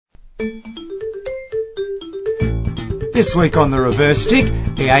This week on The Reverse Stick,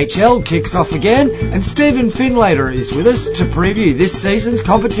 EHL kicks off again, and Stephen Finlater is with us to preview this season's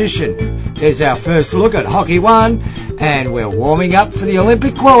competition. There's our first look at Hockey 1, and we're warming up for the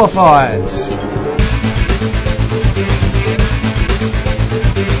Olympic qualifiers.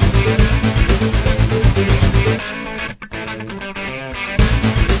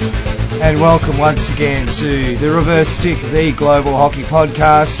 And welcome once again to The Reverse Stick, the Global Hockey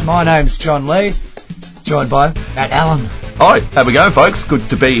Podcast. My name's John Lee, joined by Matt Allen. Hi, how we going, folks?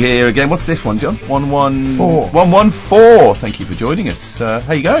 Good to be here again. What's this one, John? 114. 114. Thank you for joining us.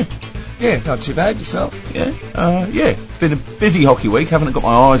 How you going? Yeah, not too bad. Yourself? Yeah. It's been a busy hockey week. Haven't got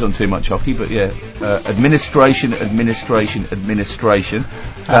my eyes on too much hockey, but yeah, administration. You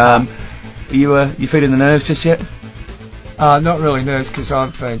feeling the nerves just yet? Not really nervous because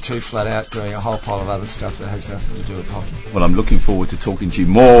I've been too flat out doing a whole pile of other stuff that has nothing to do with hockey. Well, I'm looking forward to talking to you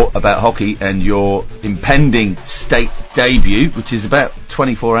more about hockey and your impending state debut, which is about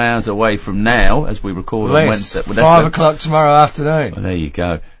 24 hours away from now as we record on Wednesday. 5 o'clock tomorrow afternoon. Well, there you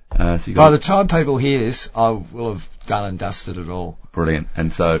go. By the time people hear this, I will have done and dusted it all. Brilliant.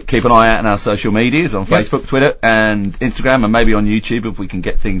 And so keep an eye out on our social medias on Facebook, Twitter and Instagram, and maybe on YouTube if we can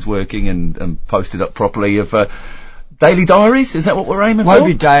get things working and posted up properly of daily diaries. Is that what we're aiming for? Won't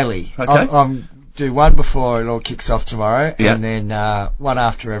be daily. Okay. I'll do one before it all kicks off tomorrow, and then one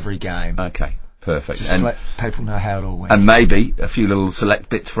after every game. Okay. Perfect. Just to let people know how it all went. And maybe a few little select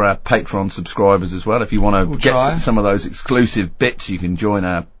bits for our Patreon subscribers as well. If you want to get some of those exclusive bits, you can join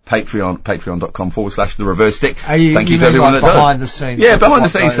our Patreon, patreon.com/The Reverse Stick. Thank you to everyone that does. Behind the scenes. Yeah, behind the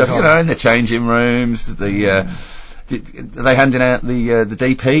scenes stuff, in the changing rooms, are they handing out the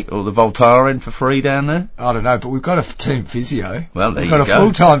DP or the Voltaren for free down there? I don't know, but we've got a team physio. Well, we've got a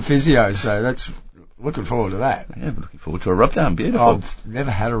full-time physio, so that's looking forward to that. Yeah, we're looking forward to a rub-down. Beautiful. I've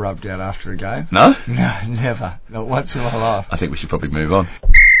never had a rub-down after a game. No? No, never. Not once in my life. I think we should probably move on.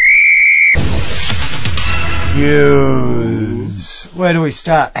 News. Where do we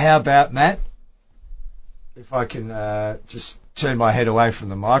start? How about, Matt? If I can just turn my head away from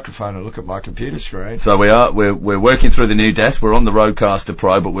the microphone and look at my computer screen. So we're working through the new desk. We're on the Rodecaster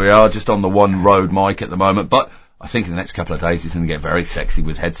Pro, but we are just on the one Rode mic at the moment. But I think in the next couple of days it's going to get very sexy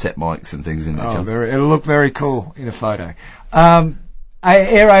with headset mics and things in there. It'll look very cool in a photo.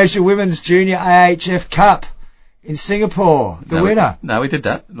 AirAsia Women's Junior AHF Cup in Singapore. The winner. No, we did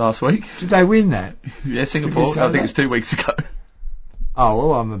that last week. Did they win that? Yeah, Singapore. I think it was 2 weeks ago. Oh,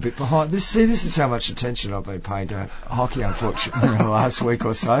 well, I'm a bit behind. This is how much attention I've been paying to hockey, unfortunately, in the last week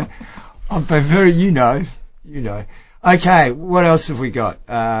or so. I've been very, you know. Okay, what else have we got?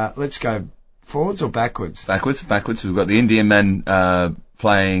 Let's go forwards or backwards? Backwards. We've got the Indian men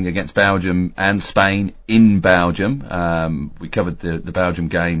playing against Belgium and Spain in Belgium. We covered the Belgium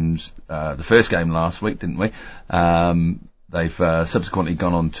games, the first game last week, didn't we? They've subsequently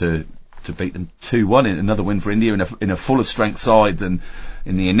gone on to beat them 2-1 in another win for India in a fuller strength side than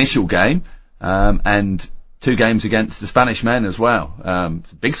in the initial game, and 2 games against the Spanish men as well.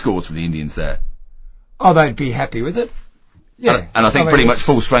 Big scores for the Indians there. Oh, they'd be happy with it. Yeah. And I think pretty much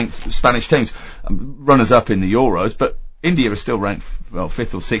full strength Spanish teams, runners up in the Euros, but India are still ranked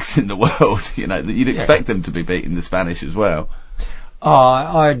 5th or 6th in the world. You'd expect them to be beating the Spanish as well. Oh,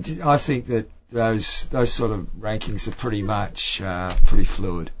 I think that those sort of rankings are pretty much pretty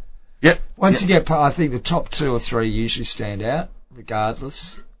fluid. Yep. Once you get, I think the top 2 or 3 usually stand out,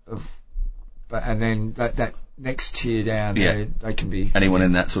 regardless of, and then that next tier down, they can be anyone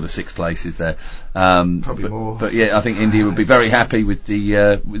in that sort of 6th place is there. Probably more. But yeah, I think India would be very happy with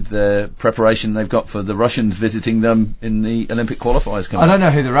the preparation they've got for the Russians visiting them in the Olympic qualifiers coming. I don't know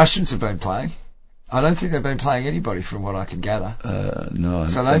who the Russians have been playing. I don't think they've been playing anybody from what I can gather. No.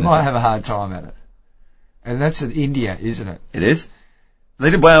 So they might have a hard time at it. And that's in India, isn't it? It is. They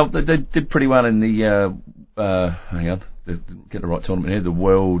did well. They did pretty well in the hang on, get the right tournament here. The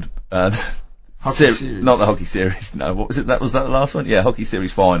World Hockey Series. Not the Hockey Series. No, what was it? Was that the last one? Yeah, Hockey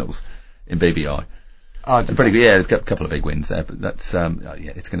Series finals in BBI. Oh, pretty good. Yeah, a couple of big wins there, but that's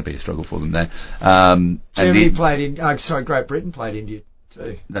it's going to be a struggle for them there. Great Britain played India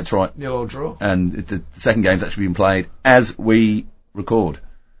too. That's right. 0-0 draw. And the second game's actually been played as we record.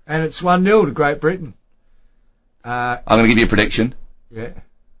 And it's 1-0 to Great Britain. I'm going to give you a prediction. Yeah.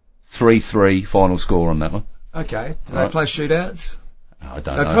 3-3 final score on that one. Okay. Do they play shootouts? I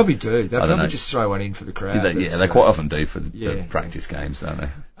don't know. They probably do. They probably just throw one in for the crowd. They quite often do for the practice games, don't they?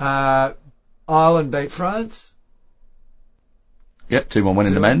 Ireland beat France. Yep, 2-1 win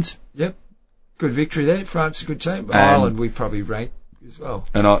in the men's. Yep. Good victory there. France is a good team. Ireland we probably rank as well.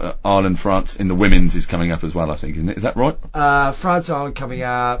 And Ireland, France in the women's is coming up as well, I think, isn't it? Is that right? France, Ireland coming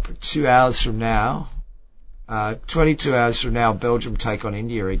up 2 hours from now. 22 hours from now, Belgium take on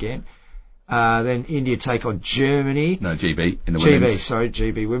India again. Then India take on Germany. No, GB in the women's.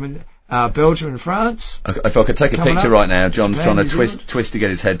 GB women. Belgium and France. If I could take a picture right now, John's trying to twist to get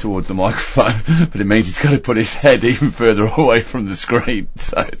his head towards the microphone, but it means he's got to put his head even further away from the screen,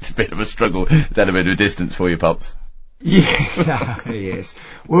 so it's a bit of a struggle. Is that a bit of a distance for you, Pops? Yeah, yes.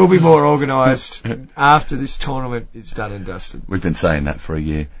 We'll be more organised after this tournament is done and dusted. We've been saying that for a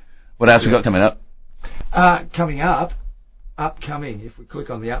year. What else we got coming up? Upcoming, if we click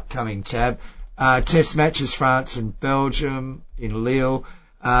on the upcoming tab, test matches, France and Belgium in Lille.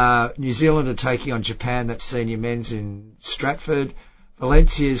 New Zealand are taking on Japan, that's senior men's in Stratford.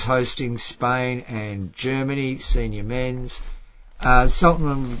 Valencia is hosting Spain and Germany, senior men's.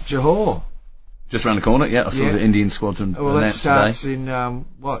 Sultan of Johor. Just around the corner, yeah. I saw the Indian squad announced today. Well, that starts in,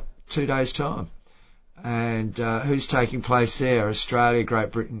 2 days' time. And who's taking place there? Australia,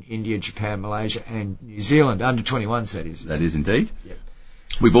 Great Britain, India, Japan, Malaysia, and New Zealand. Under 21s, that is. That is indeed. Yep.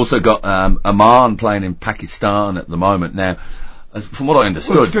 We've also got Oman playing in Pakistan at the moment. Now, from what I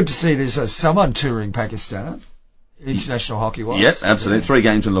understood... Well, it's good to see there's someone touring Pakistan. International hockey-wise. Yes, absolutely. Yeah. 3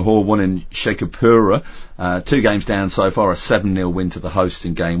 games in Lahore, 1 in Sheikhupura. 2 games down so far, a 7-0 win to the hosts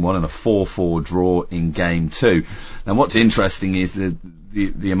in Game 1 and a 4-4 draw in Game 2. Now, what's interesting is the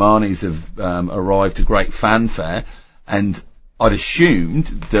Omanis have arrived to great fanfare, and I'd assumed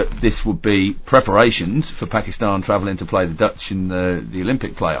that this would be preparations for Pakistan travelling to play the Dutch in the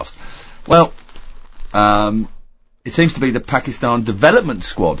Olympic playoffs. Well, it seems to be the Pakistan development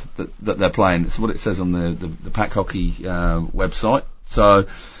squad that they're playing. That's what it says on the Pac Hockey website. So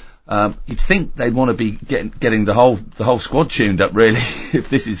you'd think they'd want to be getting the whole squad tuned up, really, if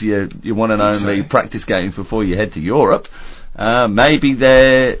this is your one and only practice games before you head to Europe. Maybe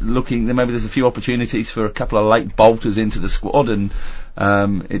they're looking. Maybe there's a few opportunities for a couple of late bolters into the squad, and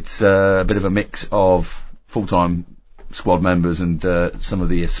it's a bit of a mix of full-time squad members and some of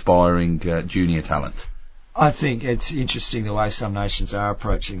the aspiring junior talent. I think it's interesting the way some nations are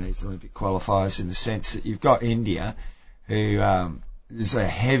approaching these Olympic qualifiers, in the sense that you've got India, who there's a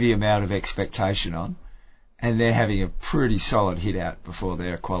heavy amount of expectation on, and they're having a pretty solid hit out before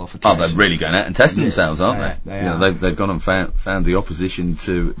their qualification. Oh, they're really going out and testing themselves, aren't they? They are. They've gone and found the opposition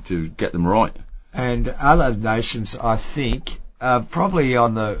to get them right. And other nations, I think, probably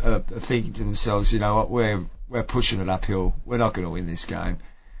on the thinking to themselves, you know what, we're pushing it uphill. We're not going to win this game.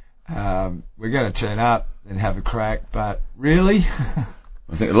 We're going to turn up and have a crack, but really?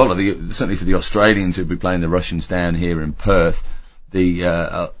 I think a lot of certainly for the Australians who'll be playing the Russians down here in Perth,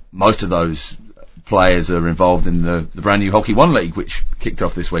 most of those players are involved in the brand new Hockey One League, which kicked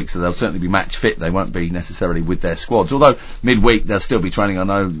off this week, so they'll certainly be match fit. They won't be necessarily with their squads, although midweek they'll still be training. I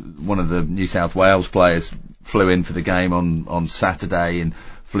know one of the New South Wales players flew in for the game on Saturday and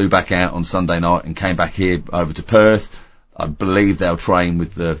flew back out on Sunday night and came back here over to Perth. I believe they'll train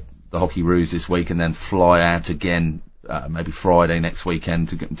with the Hockey Roos this week and then fly out again maybe Friday next weekend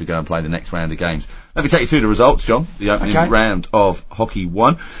to go and play the next round of games. Let me take you through the results, John. The opening round of Hockey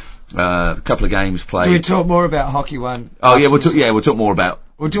One. A couple of games played. Do we talk more about Hockey One? Oh yeah, we'll talk more about.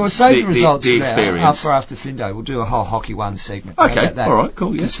 We'll save the results the experience after Findo. We'll do a whole Hockey One segment. Okay, all right,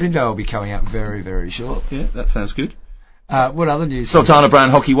 cool. Yeah, because Findo will be coming up very, very short. Yeah, that sounds good. What other news? Sultana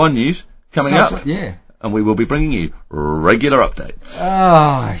Brand Hockey One news coming up. Yeah, and we will be bringing you regular updates.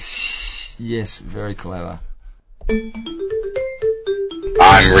 Oh, yes, very clever.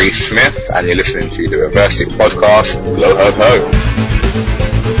 I'm Reece Smith, and you're listening to the Reverse Stick Podcast. Glow ho ho.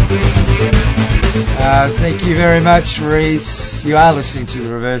 Thank you very much, Reece. You are listening to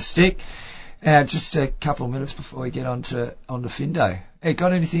the Reverse Stick. Just a couple of minutes before we get on to Findo. Hey,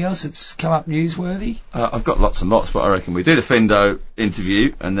 got anything else that's come up newsworthy? I've got lots and lots, but I reckon we do the Findo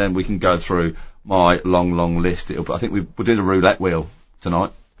interview, and then we can go through my long list. I think we'll do the roulette wheel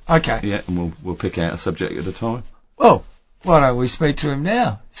tonight. Okay. Yeah, and we'll pick out a subject at a time. Well, why don't we speak to him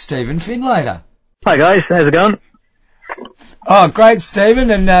now? Stephen Finlater. Hi guys, how's it going? Oh, great,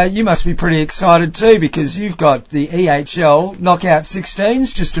 Stephen, and you must be pretty excited too, because you've got the EHL Knockout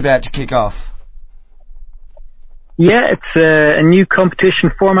 16s just about to kick off. Yeah, it's a new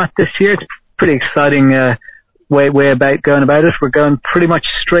competition format this year. It's pretty exciting way about going about it. We're going pretty much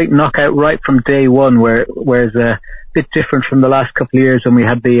straight knockout right from day one, whereas a bit different from the last couple of years when we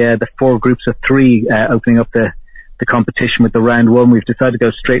had the 4 groups of 3 opening up the competition with the round 1. We've decided to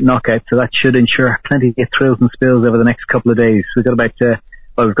go straight knockout, so that should ensure plenty of thrills and spills over the next couple of days. We've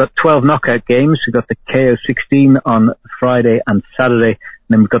got 12 knockout games. We've got the KO 16 on Friday and Saturday, and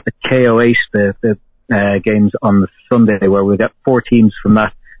then we've got the KO 8, the games on the Sunday, where we'll get 4 teams from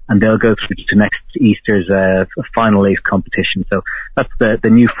that, and they'll go through to next Easter's final 8 competition. So that's the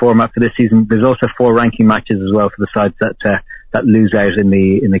new format for this season. There's also 4 ranking matches as well for the sides that lose out in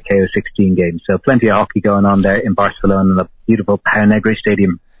the KO16 games. So plenty of hockey going on there in Barcelona in the beautiful Pau Negre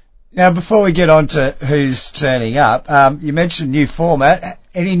Stadium. Now, before we get on to who's turning up, you mentioned new format.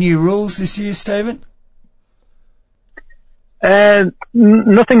 Any new rules this year, Stephen?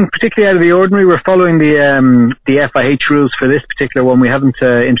 Nothing particularly out of the ordinary. We're following the FIH rules for this particular one. We haven't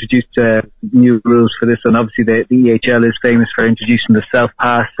introduced new rules for this one. Obviously, the EHL is famous for introducing the self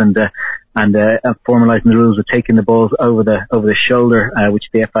pass and formalising the rules of taking the balls over the shoulder, which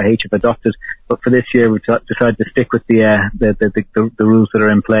the FIH have adopted. But for this year, we've decided to stick with the rules that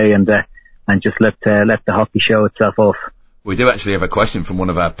are in play and just let the hockey show itself off. We do actually have a question from one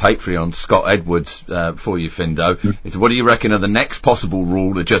of our Patreons, Scott Edwards, for you, Findo. It's, what do you reckon are the next possible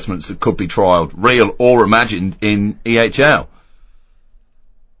rule adjustments that could be trialled, real or imagined, in EHL?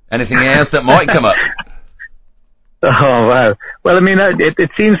 Anything else that might come up? Oh, wow. Well, I mean,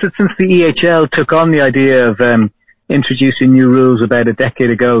 it seems that since the EHL took on the idea of introducing new rules about a decade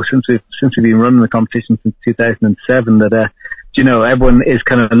ago, since we've been running the competition since 2007, that everyone is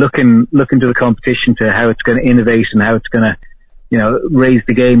kind of looking to the competition to how it's going to innovate and how it's going to, raise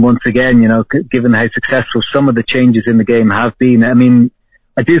the game once again, given how successful some of the changes in the game have been. I mean,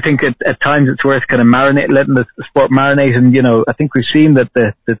 I do think at times it's worth kind of letting the sport marinate. And, I think we've seen that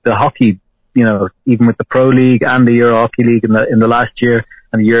the hockey, even with the Pro League and the Euro Hockey League in the last year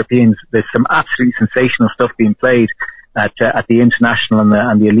and the Europeans, there's some absolutely sensational stuff being played at the international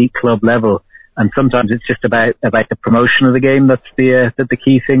and the elite club level. And sometimes it's just about the promotion of the game. That's the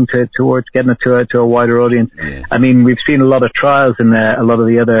key thing towards getting it to a wider audience. Yeah. I mean, we've seen a lot of trials in a lot of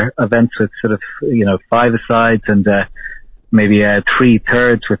the other events with sort of, 5-a-sides and, maybe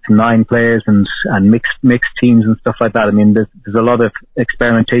 3/3 with 9 players and mixed teams and stuff like that. I mean, there's a lot of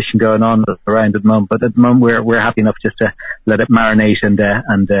experimentation going on around at the moment, but at the moment we're happy enough just to let it marinate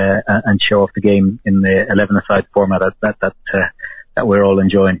and show off the game in the 11-a-side format that we're all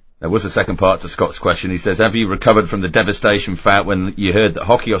enjoying. There was a second part to Scott's question. He says, have you recovered from the devastation felt when you heard that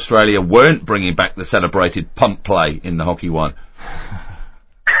Hockey Australia weren't bringing back the celebrated punt play in the Hockey One?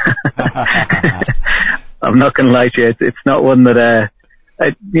 I'm not going to lie to you. It's not one that,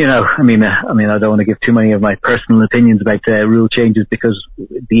 I don't want to give too many of my personal opinions about rule changes, because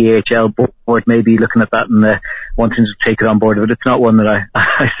the AHL board may be looking at that and wanting to take it on board, but it's not one that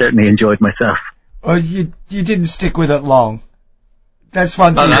I certainly enjoyed myself. Well, you didn't stick with it long. That's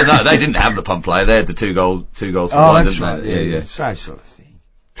one thing. No, they didn't have the punt play. They had the two goals for one, that's didn't right. they? Yeah. Same sort of thing.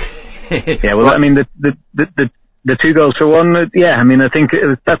 Yeah, well, I mean, the 2 goals for one, yeah, I mean, I think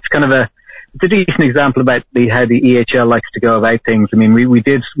that's kind of it's a decent example about how the EHL likes to go about things. I mean, we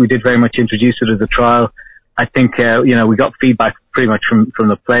did very much introduce it as a trial. I think, we got feedback pretty much from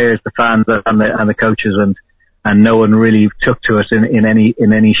the players, the fans and the coaches, and no one really took to it in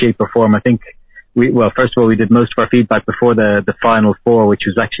any shape or form. I think first of all, we did most of our feedback before the Final Four, which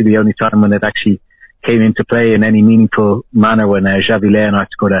was actually the only time when it actually came into play in any meaningful manner, when Xavi Leonard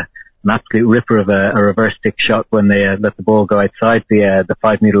scored an absolute ripper of a reverse stick shot when they let the ball go outside the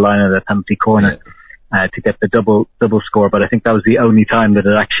 5-meter line of the penalty corner to get the double score. But I think that was the only time that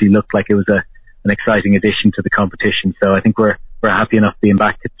it actually looked like it was an exciting addition to the competition. So I think we're happy enough being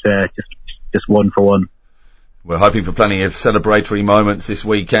back. It's just 1 for 1. We're hoping for plenty of celebratory moments this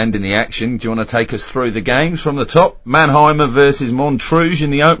weekend in the action. Do you want to take us through the games from the top? Mannheimer versus Montrouge in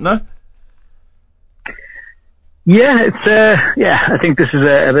the opener? Yeah, I think this is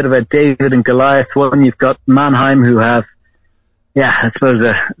a bit of a David and Goliath one. You've got Mannheim, who have, I suppose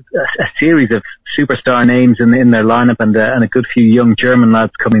a series of superstar names in their lineup, and a good few young German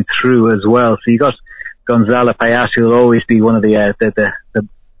lads coming through as well. So you got Gonzalo Payas, who will always be one of the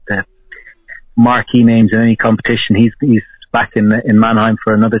marquee names in any competition. He's back in Mannheim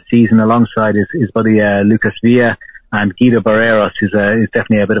for another season alongside his buddy Lucas Villa, and Guido Barreiros, who's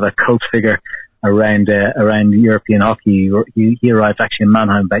definitely a bit of a cult figure around European hockey. He arrived actually in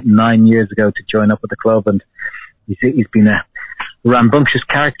Mannheim about 9 years ago to join up with the club, and he's been a rambunctious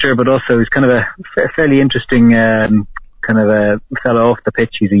character, but also he's kind of a fairly interesting kind of a fellow off the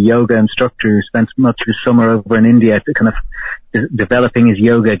pitch. He's a yoga instructor who spent much of his summer over in India to kind of developing his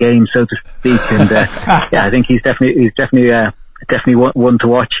yoga game, so to speak. And I think he's definitely one to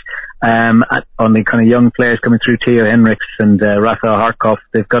watch. On the kind of young players coming through, Theo Henriks and Rafael Harkov,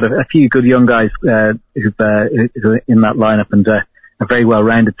 they've got a few good young guys who are in that lineup, and a very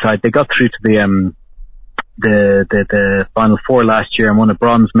well-rounded side. They got through to the Final Four last year and won a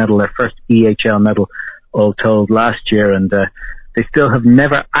bronze medal, their first EHL medal all told last year, and they still have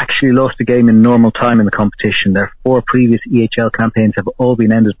never actually lost a game in normal time in the competition. Their 4 previous EHL campaigns have all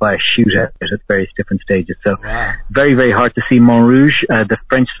been ended by a shootout at various different stages. So very, very hard to see Montrouge, the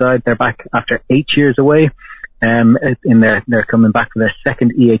French side. They're back after 8 years away. They're coming back for their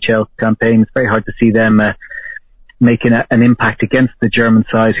second EHL campaign. It's very hard to see them making an impact against the German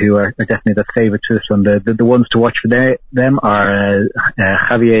side, who are definitely the favourites to this one. The ones to watch for them are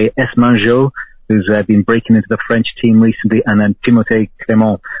Javier Esmanjot, who's been breaking into the French team recently, and then Timothée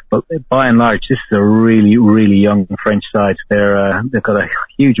Clément. But by and large, this is a really, really young French side. They've got a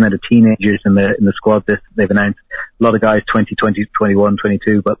huge amount of teenagers in the squad. They've announced a lot of guys 20, 21,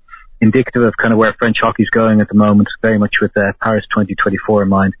 22, but indicative of kind of where French hockey's going at the moment, very much with Paris 2024 in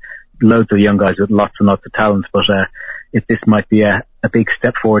mind. Loads of young guys with lots and lots of talents, but this might be a big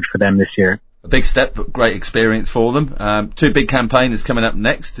step forward for them this year. A big step, but great experience for them. 2 big campaigners coming up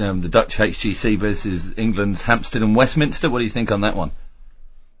next. The Dutch HGC versus England's Hampstead and Westminster. What do you think on that one?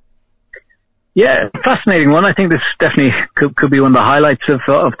 Yeah, fascinating one. I think this definitely could be one of the highlights of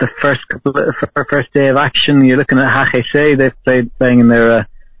the first day of action. You're looking at HGC. They've playing in their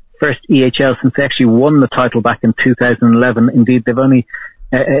first EHL since they actually won the title back in 2011. Indeed, they've only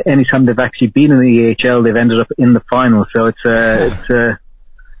any time they've actually been in the EHL, they've ended up in the final. So it's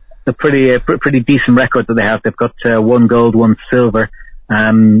a pretty decent record that they have. They've got 1 gold, 1 silver.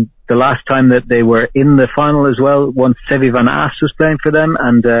 The last time that they were in the final as well, once Sevi Van Aast was playing for them,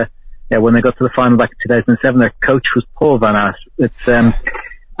 and when they got to the final back in 2007, their coach was Paul Van Aast. The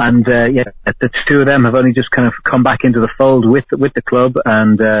 2 of them have only just kind of come back into the fold with the club,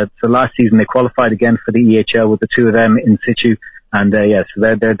 and so last season they qualified again for the EHL with the 2 of them in situ. And so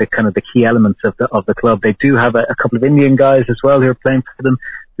they're the kind of the key elements of the club. They do have a couple of Indian guys as well who are playing for them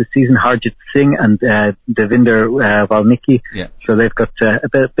this season, Harjit Singh and Devinder Valmiki. Yeah. So they've got a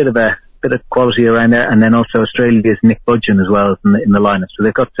bit of quality around there. And then also Australia's Nick Budgeon as well in the lineup. So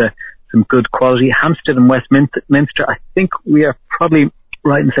they've got some good quality. Hampstead and Westminster, I think we are probably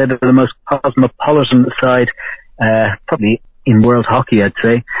right in saying they're the most cosmopolitan side, probably in world hockey, I'd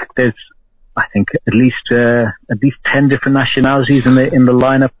say. There's, I think, at least 10 different nationalities in the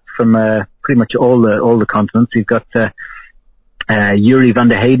lineup from pretty much all the continents. You've got Yuri van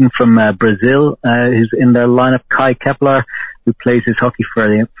der Heyden from Brazil, who's in their lineup. Kai Kepler, who plays his hockey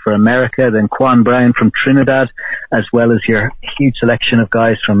for America. Then Quan Brown from Trinidad, as well as your huge selection of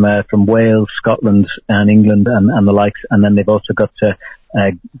guys from Wales, Scotland, and England, and the likes. And then they've also got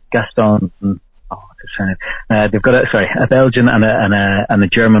Gaston. They've got a Belgian and a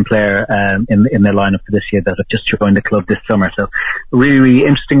German player in their lineup for this year that have just joined the club this summer. So really, really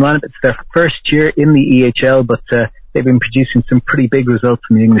interesting lineup. It's their first year in the EHL, but they've been producing some pretty big results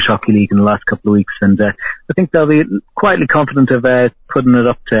in the English Hockey League in the last couple of weeks, and I think they'll be quietly confident of putting it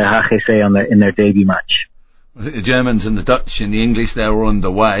up to HGC in their debut match. I think the Germans and the Dutch and the English, they're all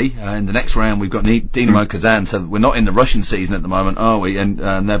underway. In the next round, we've got Dynamo Kazan, so we're not in the Russian season at the moment, are we? And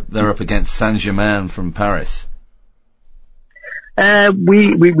they're up against Saint-Germain from Paris.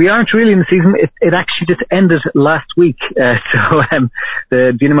 We aren't really in the season. It actually just ended last week. The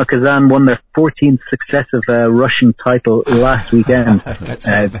Dynamo Kazan won their 14th successive Russian title last weekend, just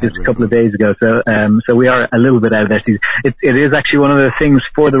a couple of days ago. So we are a little bit out of their season. It is actually one of the things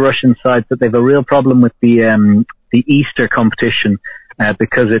for the Russian side that they have a real problem with the Easter competition.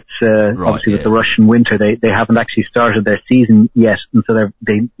 Because it's obviously with the Russian winter, they haven't actually started their season yet, and so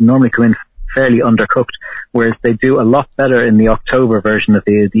they normally come in fairly undercooked, whereas they do a lot better in the October version of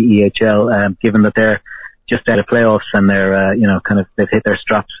the EHL, given that they're just out of playoffs and they're they've hit their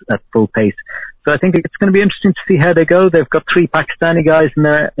straps at full pace. So I think it's going to be interesting to see how they go. They've got 3 Pakistani guys in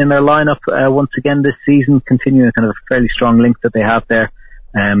their lineup once again this season, continuing a kind of a fairly strong link that they have there.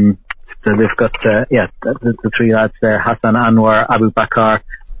 So they've got the 3 lads there, Hassan Anwar, Abu Bakar,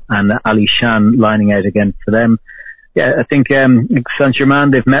 and Ali Shan lining out again for them. Yeah, I think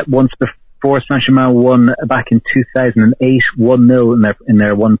Saint-Germain, they've met once before. Saint-Germain won back in 2008, 1-0 in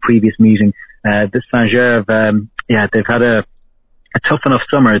their one previous meeting. This Saint-Germain, they've had a tough enough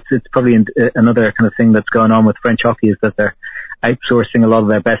summer. It's probably another kind of thing that's going on with French hockey, is that they're outsourcing a lot of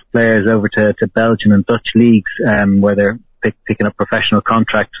their best players over to Belgian and Dutch leagues, where they're picking up professional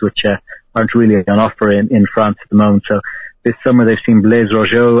contracts, which aren't really on offer in France at the moment. So this summer they've seen Blaise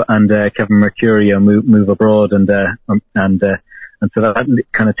Rogeau and Kevin Mercurio move abroad, and so that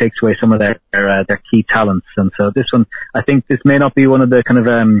kind of takes away some of their key talents. And so this one, I think this may not be one of the kind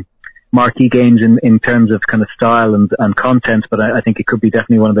of marquee games in terms of kind of style and content, but I think it could be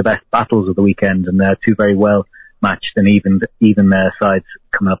definitely one of the best battles of the weekend, and 2 very well matched and even sides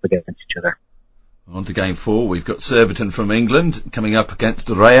coming up against each other. On to game 4, we've got Surbiton from England coming up against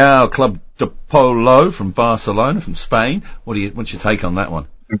Real Club de Polo from Barcelona, from Spain. What's your take on that one?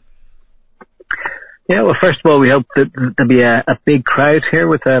 Yeah, well, first of all, we hope that there'll be a big crowd here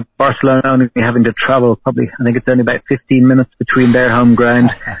with Barcelona only having to travel probably, I think it's only about 15 minutes between their home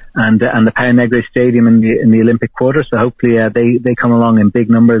ground and the Pau Negre Stadium in the Olympic Quarter. So hopefully they come along in big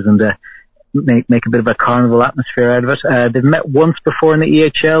numbers and make a bit of a carnival atmosphere out of it. They've met once before in the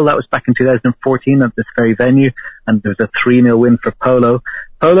EHL. That was back in 2014 at this very venue, and there was a 3-0 win for Polo.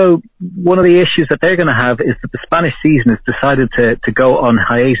 Polo, one of the issues that they're going to have is that the Spanish season has decided to go on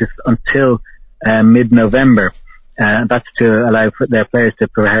hiatus until mid-November. That's to allow for their players to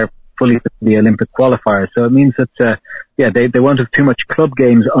prepare fully for the Olympic qualifiers. So it means that, they won't have too much club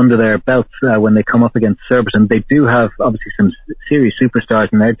games under their belts when they come up against Surbiton. They do have obviously some serious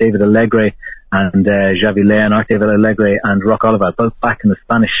superstars in there, David Alegre and Xavi Leonard, David Alegre and Roc Olival, both back in the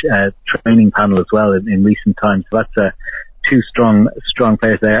Spanish training panel as well in recent times. So that's two strong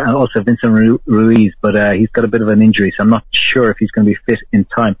players there, and also Vincent Ruiz, but he's got a bit of an injury, so I'm not sure if he's going to be fit in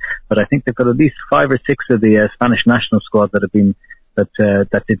time. But I think they've got at least 5 or 6 of the Spanish national squad that have been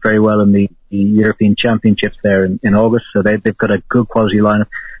that did very well in the European Championships there in August. So they've got a good quality lineup.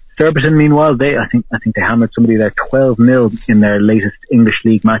 Surbiton, meanwhile, I think they hammered somebody there 12-0 in their latest English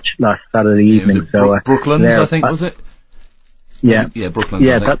League match last Saturday evening. So Brooklands, I think, was it? Yeah, Brooklands.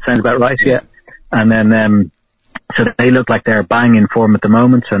 Yeah, that sounds about right. Yeah, and then. So they look like they're bang in form at the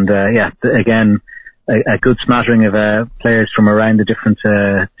moment, and again, a good smattering of players from around the different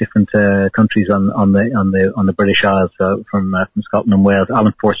countries on the British Isles. So from Scotland and Wales,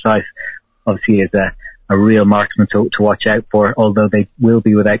 Alan Forsyth obviously is a real marksman to watch out for. Although they will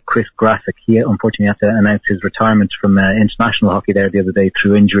be without Chris Grassick, he unfortunately had to announce his retirement from international hockey there the other day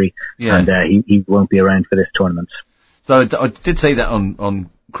through injury, and he won't be around for this tournament. So I did say that on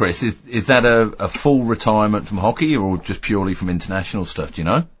Chris, is that a full retirement from hockey or just purely from international stuff, do you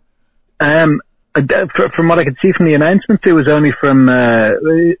know? From what I could see from the announcements, it was only from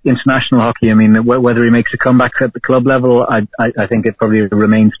international hockey. I mean, whether he makes a comeback at the club level, I think it probably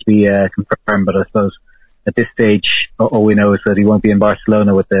remains to be confirmed, but I suppose at this stage, all we know is that he won't be in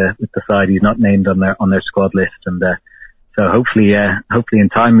Barcelona with the side. He's not named on their squad list, and so hopefully in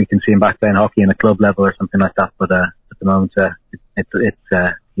time we can see him back playing hockey in a club level or something like that, but at the moment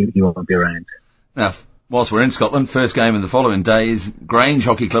he won't be around. Now, whilst we're in Scotland, first game of the following day is Grange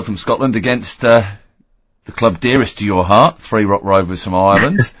Hockey Club from Scotland against the club dearest to your heart, Three Rock Rovers from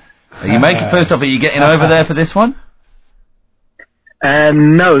Ireland. Are you getting over there for this one?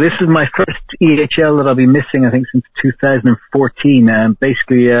 No, this is my first EHL that I'll be missing, I think, since 2014.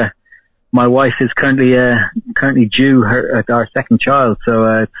 Basically, my wife is currently due our second child,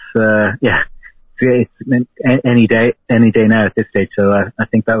 so it's any day now at this stage. So I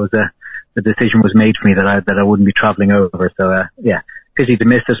think that was the decision was made for me that I wouldn't be travelling over. So pity to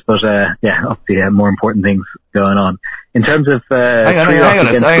miss it, but obviously more important things going on. In terms of hang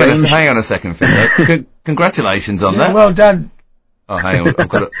on a second, Phil. Congratulations on that. Well done. Oh, hang on, I've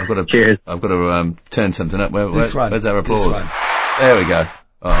got to cheers. I've got to turn something up. Where's our applause? There we go.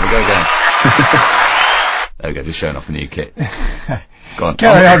 Oh, we go again. There we go, just showing off the new kit. Go on.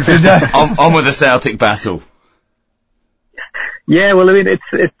 Carry on, Finder. On with the Celtic battle. Yeah, well, I mean,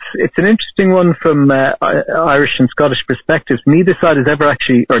 it's an interesting one from Irish and Scottish perspectives. Neither side has ever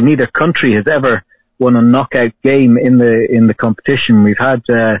neither country has ever won a knockout game in the competition. We've had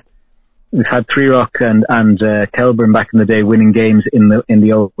Three Rock and Kelburn back in the day winning games in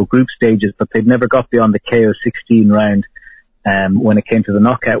the old group stages, but they've never got beyond the KO16 round. When it came to the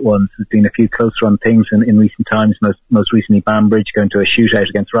knockout ones, there's been a few close run things in recent times, most recently Banbridge going to a shootout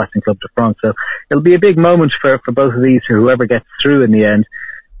against Racing Club de France. So it'll be a big moment for both of these, whoever gets through in the end.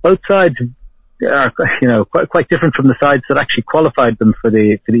 Both sides are, quite different from the sides that actually qualified them for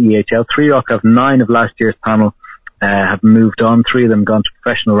the EHL. Three Rock have 9 of last year's panel, have moved on. 3 of them gone to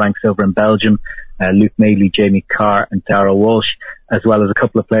professional ranks over in Belgium. Luke Madeley, Jamie Carr and Darrell Walsh, as well as a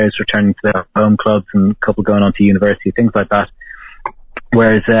couple of players returning to their home clubs and a couple going on to university, things like that.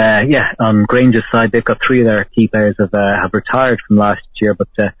 Whereas, on Grange's side, they've got 3 of their key players have retired from last year, but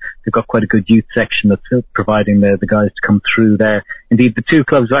they've got quite a good youth section that's providing the guys to come through there. Indeed, the two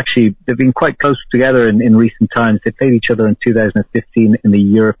clubs they've been quite close together in recent times. They played each other in 2015 in the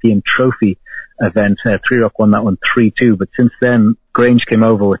European Trophy event. Three Rock won that one 3-2, but since then, Grange came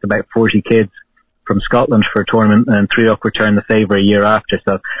over with about 40 kids from Scotland for a tournament, and Three Rock returned the favour a year after.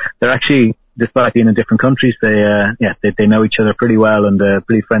 So they're actually, despite being in different countries, they know each other pretty well and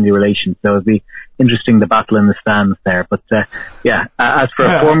pretty friendly relations. So it'll be interesting, the battle in the stands there. But as for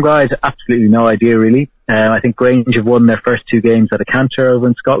a form guide, absolutely no idea really. I think Grange have won their first 2 games at a canter over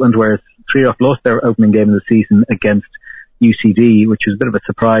in Scotland, whereas lost their opening game of the season against UCD, which was a bit of a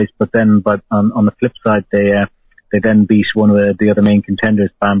surprise. But on the flip side, they then beat one of the other main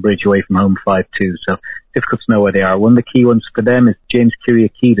contenders, Banbridge, away from home 5-2. So difficult to know where they are. One of the key ones for them is James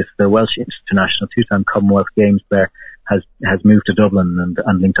Kyriakidis, the Welsh international, 2-time Commonwealth Games player, has moved to Dublin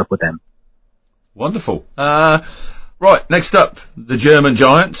and linked up with them. Wonderful. Right, next up, the German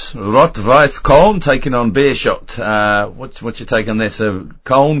giants, Rot-Weiss Köln, taking on Beerschot. What's your take on this?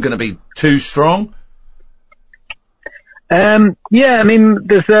 Köln going to be too strong? Yeah, I mean,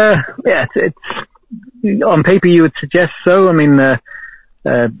 it's on paper you would suggest so. I mean,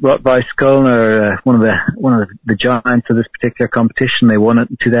 Rot-Weiss Köln are one of the giants of this particular competition. They won it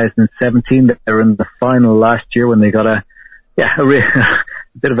in 2017. They were in the final last year when they got a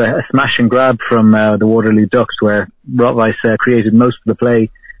bit of a smash and grab from the Waterloo Ducks, where Rot-Weiss created most of the play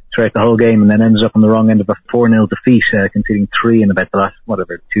throughout the whole game and then ended up on the wrong end of a 4-0 defeat, conceding 3 in about the last,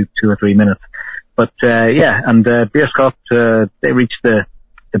 2 or 3 minutes. But Beerschot, they reached the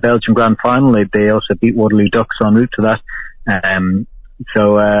Belgian Grand Final. They also beat Waterloo Ducks en route to that.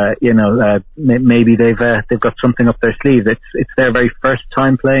 Maybe they've got something up their sleeve. It's their very first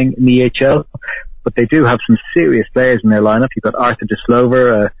time playing in the EHL, but they do have some serious players in their lineup. You've got Arthur De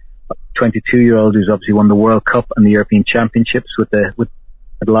Slover, a 22-year-old who's obviously won the World Cup and the European Championships with the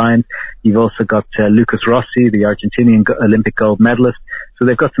Lions. You've also got Lucas Rossi, the Argentinian Olympic gold medalist. So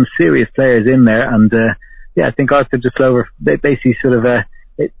they've got some serious players in there, and I think Arthur De Slover basically sort of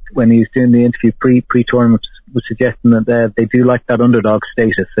when he was doing the interview pre-tournament was suggesting that they do like that underdog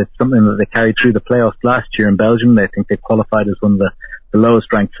status. It's something that they carried through the playoffs last year in Belgium. They think they qualified as one of the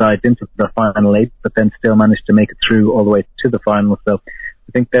lowest ranked sides into the final 8, but then still managed to make it through all the way to the final. So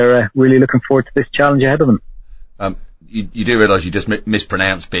I think they're really looking forward to this challenge ahead of them. You do realise you just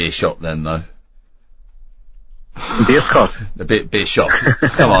mispronounced Beerschot then, though? Beerschot. Beerschot.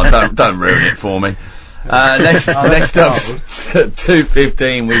 Come on, don't ruin it for me. Next up,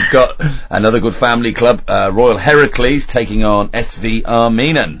 2:15, we've got another good family club, Royal Heracles, taking on SV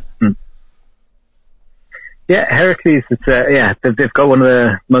Arminen. Yeah, Heracles, they've got one of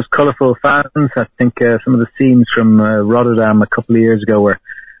the most colourful fans. I think some of the scenes from Rotterdam a couple of years ago were,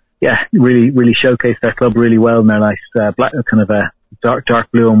 really showcased their club really well, and they're nice black, kind of a dark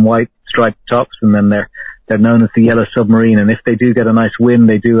blue and white striped tops, and then they're known as the Yellow Submarine. And if they do get a nice win,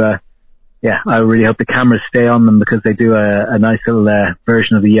 they do I really hope the cameras stay on them, because they do a nice little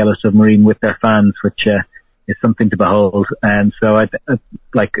version of the Yellow Submarine with their fans, which is something to behold. And so I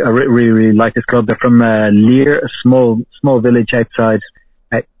really like this club. They're from Leer, a small village outside,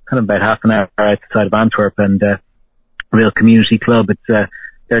 kind of about half an hour outside of Antwerp, and a real community club. It's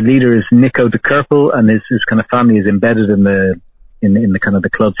their leader is Nico de Kerpel, and his kind of family is embedded in the kind of the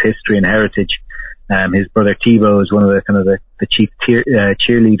club's history and heritage. His brother Thibaut is one of the chief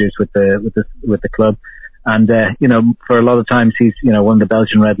cheerleaders with the club. And, for a lot of times he's, one of the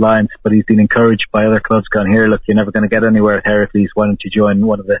Belgian Red Lions, but he's been encouraged by other clubs going, here, look, you're never going to get anywhere at Heracles. Why don't you join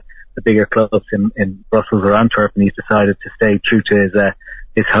one of the bigger clubs in Brussels or Antwerp? And he's decided to stay true to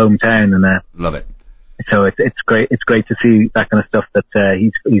his hometown. And, love it. So it's great. It's great to see that kind of stuff, that,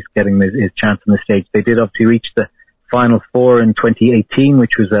 he's getting his chance on the stage. They did obviously reach the Final Four in 2018,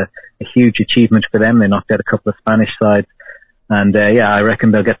 which was a huge achievement for them. They knocked out a couple of Spanish sides. And, I reckon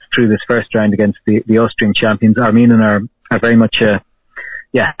they'll get through this first round against the Austrian champions. Arminen are very much, they're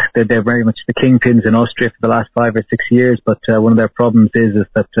very much the kingpins in Austria for the last 5 or 6 years. But, one of their problems is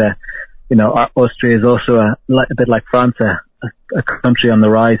that, Austria is also a bit like France, a country on the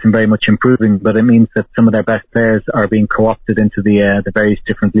rise and very much improving, but it means that some of their best players are being co-opted into the various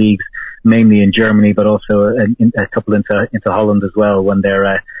different leagues, mainly in Germany, but also a couple into Holland as well, when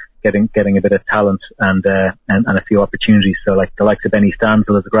they're, getting a bit of talent and a few opportunities. So like the likes of Benny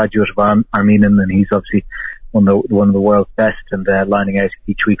Stansel is a graduate of Arminen, and he's obviously one of the world's best, and lining out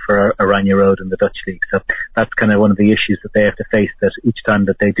each week for Oranje Rood in the Dutch league. So that's kind of one of the issues that they have to face, that each time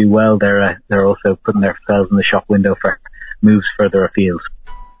that they do well, they're also putting themselves in the shop window for moves further afield.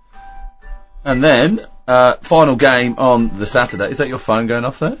 And then final game on the Saturday. Is that your phone going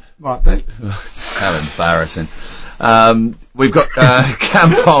off there? Right there. How embarrassing. We've got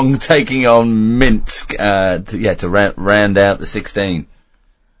Kampong taking on Minsk to round out the 16.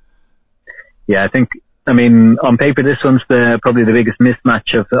 Yeah, I mean, on paper this one's probably the biggest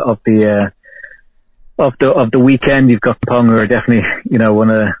mismatch of the weekend. You've got Kampong, who are definitely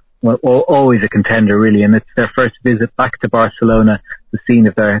always a contender really, and it's their first visit back to Barcelona, the scene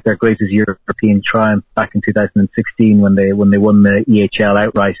of their greatest European triumph back in 2016 when they won the EHL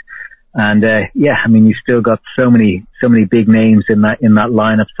outright. And I mean, you've still got so many big names in that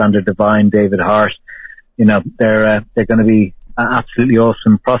lineup. Sander Devine, David Hart. They're going to be absolutely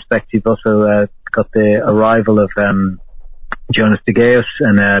awesome prospect. You've also got the arrival of Jonas De Geus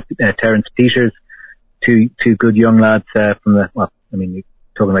and Terence Peters, two good young lads from the. Well, I mean, you're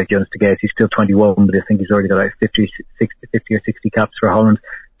talking about Jonas De Geus. He's still 21, but I think he's already got like 50 or 60 caps for Holland.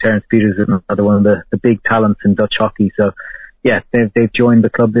 Terence Peters is another one of the big talents in Dutch hockey. So, yeah, they've joined the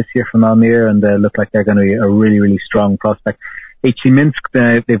club this year from Almere and look like they're going to be a really, really strong prospect. HC Minsk,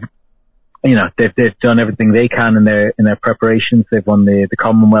 they've done everything they can in their preparations. They've won the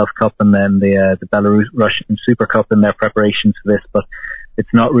Commonwealth Cup and then the Belarusian Super Cup in their preparations for this, but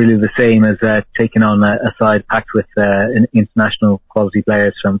it's not really the same as taking on a side packed with international quality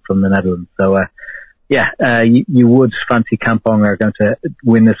players from the Netherlands. So you would fancy Kampong are going to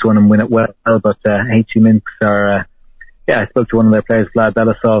win this one and win it well, but HC Minsk are I spoke to one of their players, Vlad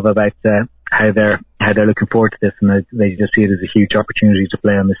Belasov, about how they're looking forward to this, and they just see it as a huge opportunity to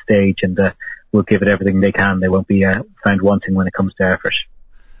play on the stage, and will give it everything they can. They won't be found wanting when it comes to effort.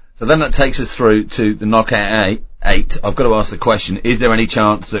 So then that takes us through to the knockout eight. I've got to ask the question: is there any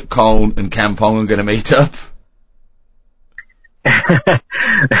chance that Cologne and Kampong are going to meet up?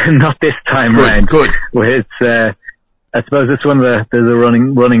 Not this time round. Good. It's I suppose it's one of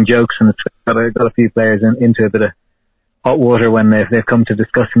the running jokes, and it's got a few players into a bit of hot water when they've come to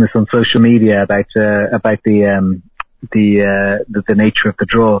discussing this on social media about the nature of the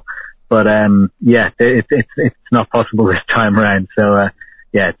draw. But it's not possible this time around. So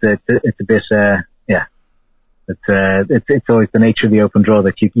it's a bit it's always the nature of the open draw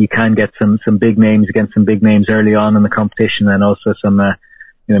that you can get some big names against some big names early on in the competition, and also some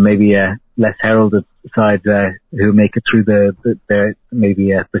maybe less heralded sides who make it through the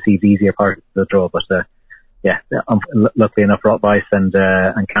maybe perceived easier part of the draw. But luckily enough, Rot-Weiss and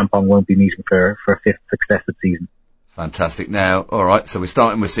Kampong won't be meeting for a fifth successive season. Fantastic. Now, all right. So we're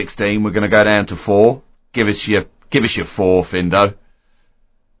starting with 16. We're going to go down to 4. Give us your 4, Findo.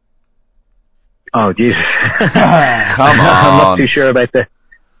 Oh, jeez. Come on. I'm not too sure about the.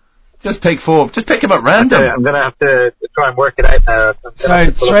 Just pick 4. Just pick them at random. I'm going to have to try and work it out now. So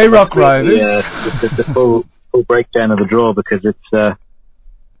it's Three Rock Rovers. The full breakdown of the draw, because it's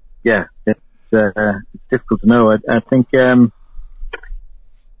difficult to know. I think, I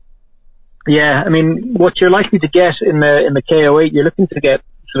mean, what you're likely to get in the KO8, you're looking to get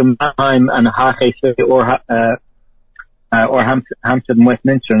sort of Mannheim and HGC or Hampstead and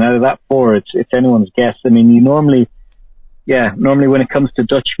Westminster. And out of that 4, it's anyone's guess. I mean, normally when it comes to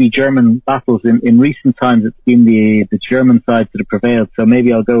Dutch v German battles in recent times, it's been the German sides that have prevailed. So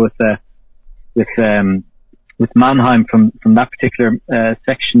maybe I'll go with Mannheim from that particular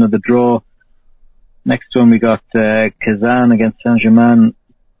section of the draw. Next one we got Kazan against Saint-Germain.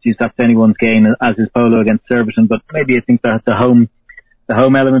 Geez, that's anyone's game, as is Polo against Surbiton. But maybe I think that the home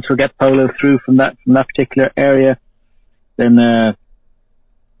elements will get Polo through from that particular area. Then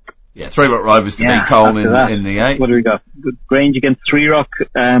 3 Rock Rovers to beat Cologne in the 8. What do we got? Grange against 3 Rock.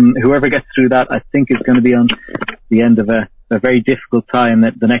 Whoever gets through that, I think, is going to be on the end of a very difficult tie in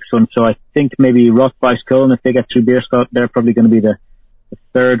the next one. So I think maybe Rot-Weiss Cologne, if they get through Beerschot, they're probably going to be the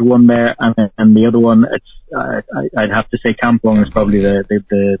third one there, and the other one, I'd have to say Kampong is probably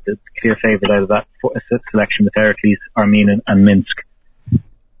the clear favourite out of that selection with Heracles, Armin and Minsk.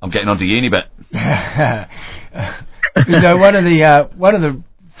 I'm getting onto Unibet. One of the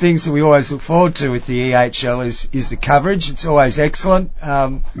things that we always look forward to with the EHL is the coverage. It's always excellent.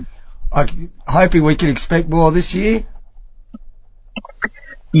 I'm hoping we can expect more this year.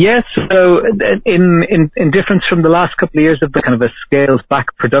 Yes, so in difference from the last couple of years of the kind of a scaled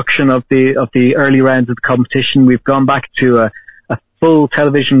back production of the early rounds of the competition, we've gone back to a full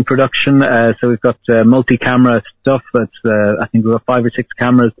television production. So we've got multi-camera stuff. That's I think we've got 5 or 6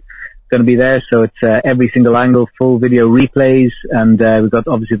 cameras going to be there. So it's every single angle, full video replays, and we've got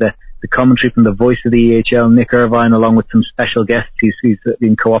obviously the commentary from the voice of the EHL, Nick Irvine, along with some special guests. He's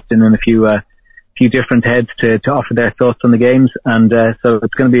been co-opted in a few different heads to offer their thoughts on the games, and so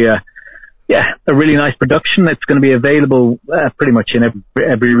it's going to be a really nice production. It's going to be available pretty much in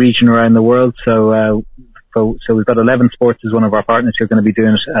every region around the world. So we've got 11 Sports as one of our partners who are going to be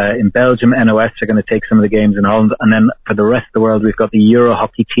doing it in Belgium. NOS are going to take some of the games in Holland, and then for the rest of the world, we've got the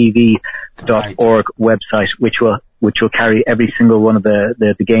EuroHockeyTV.org website, which will carry every single one of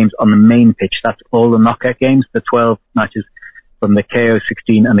the games on the main pitch. That's all the knockout games, the 12 matches from the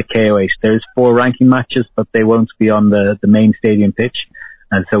KO16 and the KO8. There's 4 ranking matches, but they won't be on the main stadium pitch,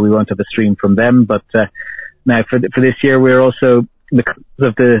 and so we won't have a stream from them. But now for this year, we're also, because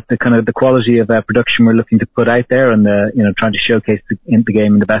of the kind of the quality of production we're looking to put out there, and trying to showcase the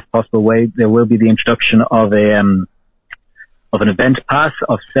game in the best possible way, there will be the introduction of of an event pass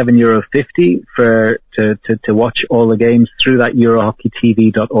of €7.50 to watch all the games through that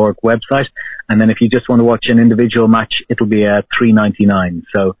EuroHockeyTV.org website. And then if you just want to watch an individual match, it'll be $3.99.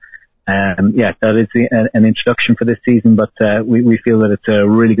 So, that is an introduction for this season, but we feel that it's a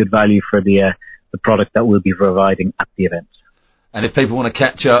really good value for the product that we'll be providing at the event. And if people want to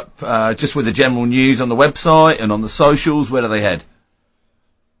catch up just with the general news on the website and on the socials, where do they head?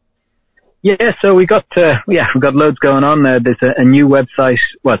 Yeah, so we've got loads going on. There's a new website.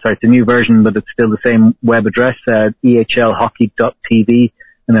 Well, sorry, it's a new version, but it's still the same web address, ehlhockey.tv.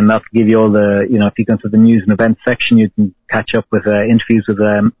 And then that'll give you all the, if you go to the news and events section, you can catch up with interviews with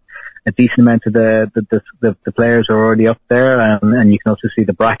a decent amount of the players are already up there. And you can also see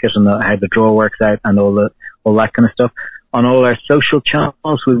the bracket and how the draw works out and all that kind of stuff. On all our social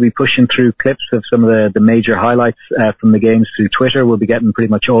channels, we'll be pushing through clips of some of the major highlights from the games through Twitter. We'll be getting pretty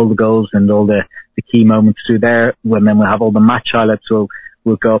much all the goals and all the key moments through there. And then we'll have all the match highlights.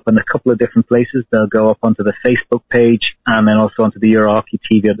 Will go up in a couple of different places. They'll go up onto the Facebook page and then also onto the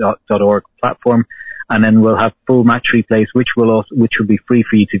EuroHockeyTV.org platform. And then we'll have full match replays, which will be free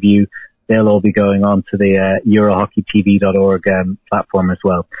for you to view. They'll all be going on to the EuroHockeyTV.org platform as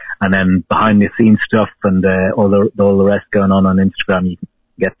well. And then behind the scenes stuff and all the rest going on Instagram, you can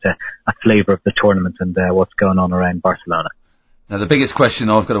get a flavour of the tournament and what's going on around Barcelona. Now, the biggest question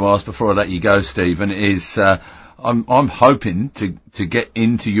I've got to ask before I let you go, Stephen, is I'm hoping to get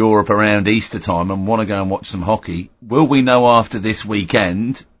into Europe around Easter time and want to go and watch some hockey. Will we know after this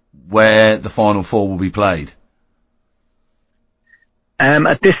weekend where the Final Four will be played?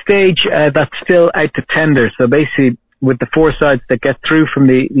 At this stage, that's still out to tender. So basically, with the 4 sides that get through from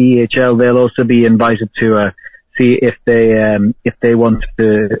the EHL, they'll also be invited to see if they want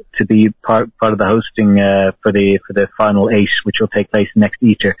to be part of the hosting for the final 8, which will take place next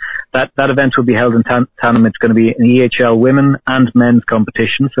Easter. That event will be held in tandem. It's going to be an EHL women and men's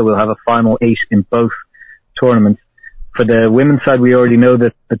competition, so we'll have a final 8 in both tournaments. For the women's side, we already know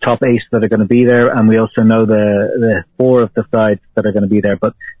that the top 8 that are going to be there, and we also know the 4 of the sides that are going to be there.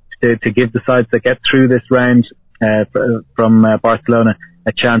 But to give the sides that get through this round from Barcelona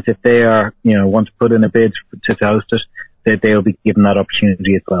a chance, if they are, want to put in a bid to host it, they'll be given that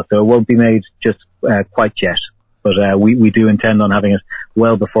opportunity as well. So it won't be made just quite yet, but we do intend on having it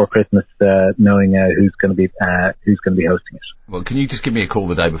well before Christmas, knowing who's going to be hosting it. Well, can you just give me a call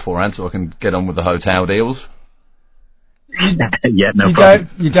the day beforehand so I can get on with the hotel deals? Yeah, no problem.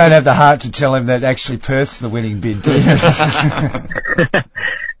 You don't have the heart to tell him that actually Perth's the winning bid, do you?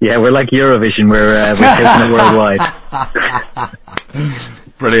 Yeah, we're like Eurovision. We're taking it worldwide.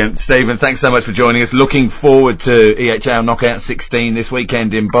 Brilliant. Stephen, thanks so much for joining us. Looking forward to EHL Knockout 16 this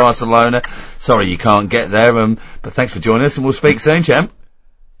weekend in Barcelona. Sorry you can't get there, but thanks for joining us, and we'll speak soon, champ.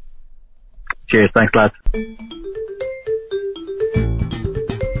 Cheers. Thanks, lads.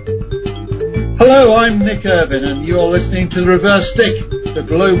 Hello, I'm Nick Irvin, and you're listening to The Reverse Stick, the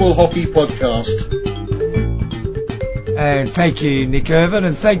Global Hockey Podcast. And thank you, Nick Irvin,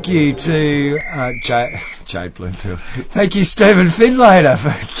 and thank you to Jay Bloomfield. Thank you, Stephen Finlater,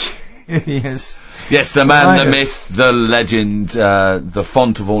 for giving us. Yes, the man, the myth, the legend, the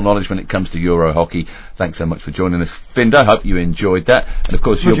font of all knowledge when it comes to Euro hockey. Thanks so much for joining us, Findo. Hope you enjoyed that. And of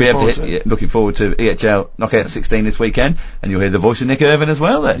course, you'll be able to looking forward to EHL Knockout 16 this weekend, and you'll hear the voice of Nick Irvin as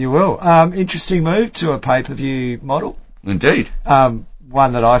well there. You will. Interesting move to a pay-per-view model. Indeed.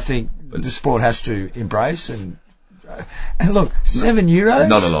 One that I think the sport has to embrace. And look, €7.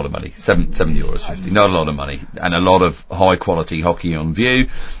 Not a lot of money. €7.50. Not a lot of money, and a lot of high quality hockey on view.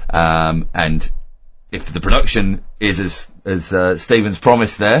 And if the production is as Stephen's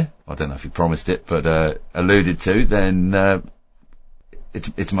promised there, I don't know if he promised it, but alluded to, then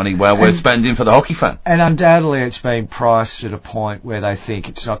it's money well worth spending for the hockey fan. And undoubtedly, it's been priced at a point where they think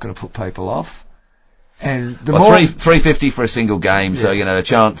it's not going to put people off. And the more $3.50 for a single game, so a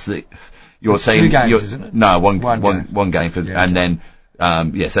chance that your team. 2 games, isn't it? No, one game for, yeah. And then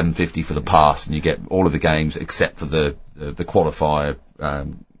 $7.50 for the pass, and you get all of the games except for the qualifier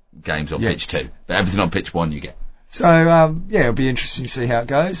games on pitch 2. But everything on pitch 1 you get. So it'll be interesting to see how it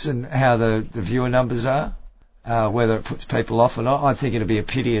goes and how the viewer numbers are, whether it puts people off or not. I think it'll be a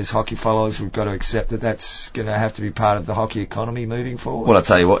pity as hockey followers. We've got to accept that that's going to have to be part of the hockey economy moving forward. Well, I'll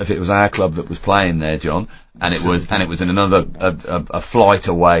tell you what, if it was our club that was playing there, John, and it was in another a flight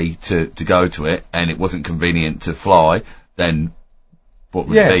away to go to it, and it wasn't convenient to fly, then what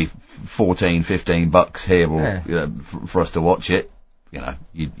would it be $14-15 here for us to watch it?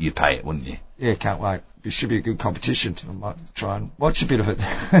 you'd pay it, wouldn't you? Yeah, can't wait. It should be a good competition. I might try and watch a bit of it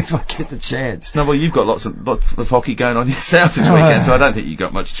if I get the chance. No, well, you've got lots of hockey going on yourself this weekend, so I don't think you've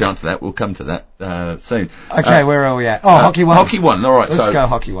got much chance of that. We'll come to that soon. Okay, where are we at? Hockey one. Hockey one, all right. Let's go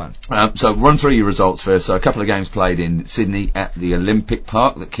hockey one. So run through your results first. So a couple of games played in Sydney at the Olympic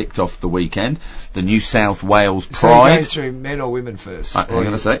Park that kicked off the weekend. The New South Wales Pride. So you're going through men or women first? I'm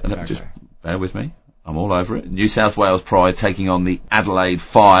going to say, just bear with me. I'm all over it. New South Wales Pride taking on the Adelaide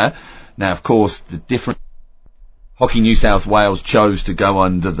Fire. Now, of course, the different Hockey New South Wales chose to go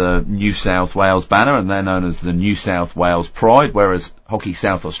under the New South Wales banner, and they're known as the New South Wales Pride, whereas Hockey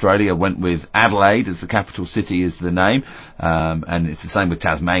South Australia went with Adelaide as the capital city as the name, and it's the same with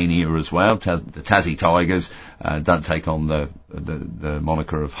Tasmania as well. The Tassie Tigers don't take on the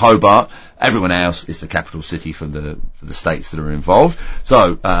moniker of Hobart. Everyone else is the capital city for the states that are involved.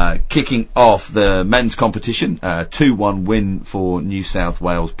 So kicking off the men's competition, 2-1 win for New South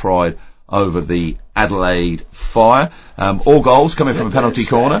Wales Pride over the Adelaide Fire. All goals coming from a penalty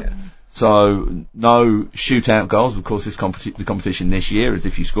corner. So no shootout goals. Of course, the competition this year is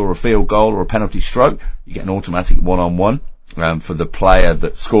if you score a field goal or a penalty stroke, you get an automatic one-on-one for the player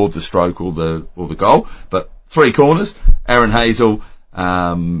that scored the stroke or the goal. But 3 corners. Aaron Hazel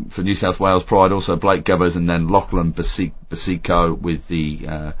for New South Wales Pride, also Blake Gubbers, and then Lachlan Basico with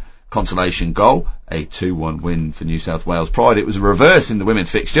the consolation goal. A 2-1 win for New South Wales Pride. It was a reverse in the women's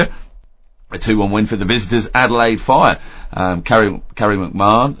fixture. A 2-1 win for the visitors, Adelaide Fire. Carrie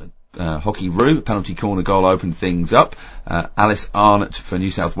McMahon, Hockey Roo, penalty corner goal opened things up. Alice Arnott for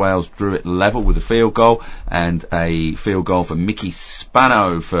New South Wales drew it level with a field goal, and a field goal for Mickey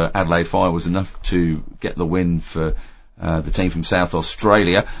Spano for Adelaide Fire was enough to get the win for the team from South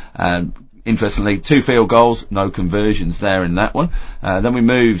Australia. Interestingly, 2 field goals, no conversions there in that one. Then we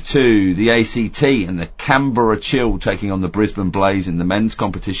move to the ACT and the Canberra Chill taking on the Brisbane Blaze in the men's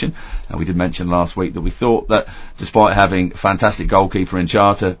competition. We did mention last week that we thought that despite having a fantastic goalkeeper in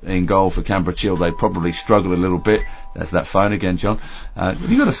charter in goal for Canberra Chill, they'd probably struggle a little bit. There's that phone again, John.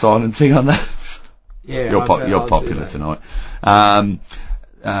 Have you got a silent thing on that? Yeah, you're popular tonight.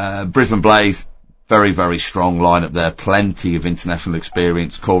 Brisbane Blaze, very, very strong lineup there. Plenty of international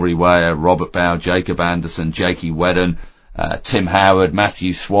experience. Corey Weir, Robert Bow, Jacob Anderson, Jakey Wedden, Tim Howard,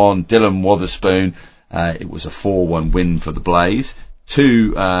 Matthew Swan, Dylan Wotherspoon. It was a 4-1 win for the Blaze.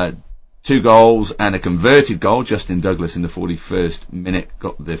 Two goals and a converted goal. Justin Douglas in the 41st minute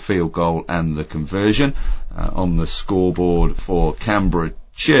got the field goal and the conversion. On the scoreboard for Canberra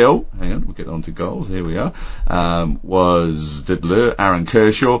Chill, hang on, we'll get on to goals, here we are, was Aaron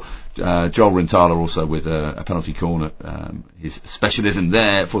Kershaw, Joel Rintala also with a penalty corner, his specialism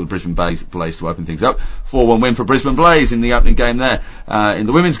there for the Brisbane Blaze to open things up. 4-1 win for Brisbane Blaze in the opening game there. In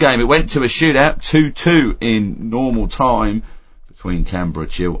the women's game, it went to a shootout, 2-2 in normal time between Canberra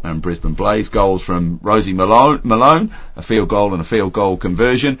Chill and Brisbane Blaze. Goals from Rosie Malone, a field goal and a field goal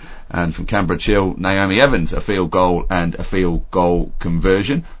conversion, and from Canberra Chill, Naomi Evans, a field goal and a field goal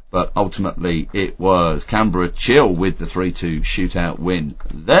conversion. But ultimately it was Canberra Chill with the 3-2 shootout win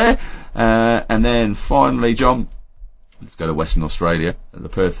there. And then finally, John, let's go to Western Australia at the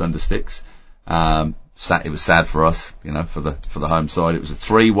Perth Thundersticks. It was sad for us, for the home side. It was a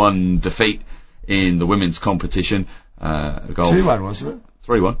 3-1 defeat in the women's competition. A goal 2-1, wasn't it?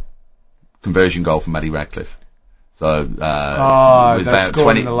 3-1. Conversion goal from Maddie Radcliffe. So, with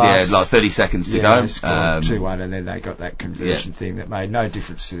about 30 seconds to go. 2-1, and then they got that conversion thing that made no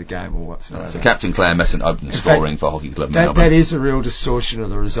difference to the game or whatsoever. So Captain Claire Messent opened the scoring for Hockey Club Melbourne. That is a real distortion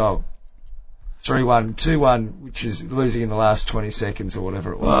of the result. 3-1, 2-1, which is losing in the last 20 seconds or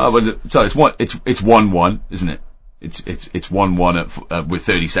whatever it was. So it's 1-1, isn't it? It's 1-1 with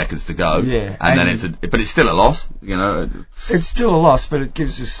 30 seconds to go. Yeah. And then but it's still a loss, It's still a loss, but it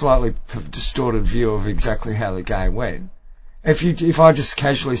gives a slightly distorted view of exactly how the game went. If I just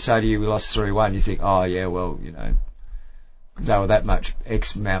casually say to you, we lost 3-1, you think, oh yeah, well, they were that much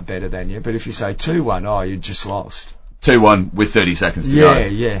X amount better than you. But if you say 2-1, oh, you just lost. 2-1 with 30 seconds to go.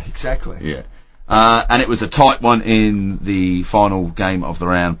 Yeah, exactly. Yeah. And it was a tight one in the final game of the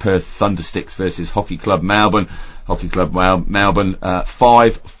round, Perth Thundersticks versus Hockey Club Melbourne. Hockey Club Melbourne,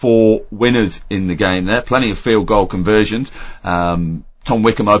 5-4 winners in the game there. Plenty of field goal conversions. Tom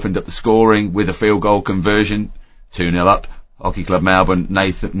Wickham opened up the scoring with a field goal conversion, 2-0 up. Hockey Club Melbourne,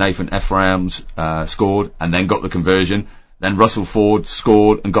 Nathan Ephraim's scored and then got the conversion. Then Russell Ford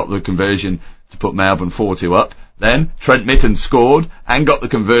scored and got the conversion to put Melbourne 4-2 up. Then Trent Mitten scored and got the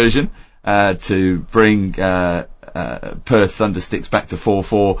conversion to bring Perth Thundersticks back to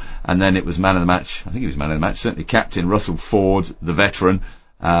 4-4, and then it was man of the match. I think he was man of the match, certainly captain Russell Ford, the veteran,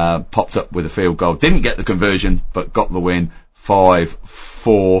 popped up with a field goal. Didn't get the conversion, but got the win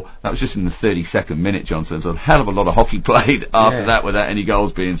 5-4. That was just in the 32nd minute, John. So there was a hell of a lot of hockey played after that without any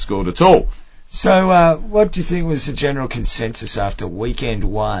goals being scored at all. So, what do you think was the general consensus after weekend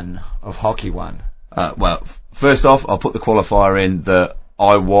 1 of Hockey 1? Well, first off, I'll put the qualifier in that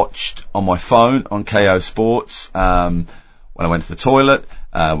I watched on my phone on KO Sports when I went to the toilet,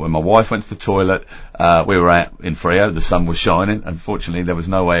 when my wife went to the toilet. We were out in Freo, the sun was shining. Unfortunately, there was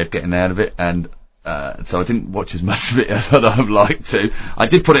no way of getting out of it, and so I didn't watch as much of it as I'd have liked to. I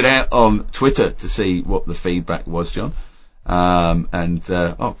did put it out on Twitter to see what the feedback was, John. I've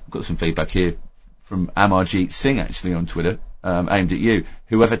got some feedback here from Amarjeet Singh actually on Twitter, aimed at you.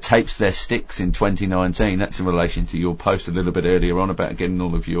 Whoever tapes their sticks in 2019, that's in relation to your post a little bit earlier on about getting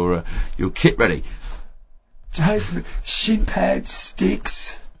all of your kit ready. Tape shin pads,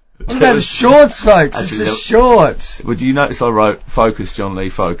 sticks. What about the shorts, folks? Actually, it's the shorts. Would you notice I wrote focus, John Lee,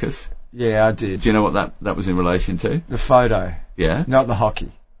 focus? Yeah, I did. Do you know what that was in relation to? The photo. Yeah. Not the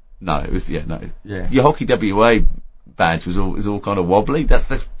hockey. No, it was, yeah. Yeah. Your Hockey WA badge was all kind of wobbly. That's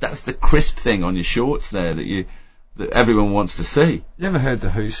the crisp thing on your shorts there that everyone wants to see. You ever heard the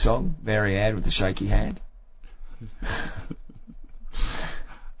Who song, Mary Ann with the shaky hand?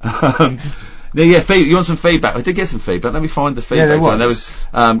 You want some feedback? I did get some feedback. Let me find the feedback. Yeah, there was.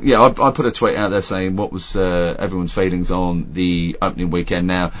 I put a tweet out there saying what was everyone's feelings on the opening weekend.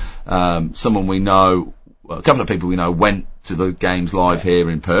 Now, someone we know, a couple of people we know went to the games live here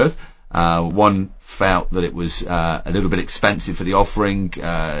in Perth. One felt that it was a little bit expensive for the offering.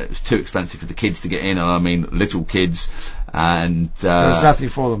 It was too expensive for the kids to get in, and I mean little kids. And there was nothing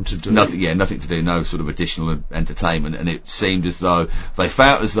for them to do. Nothing to do. No sort of additional entertainment, and it seemed as though they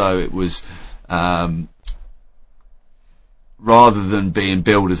felt as though it was. Rather than being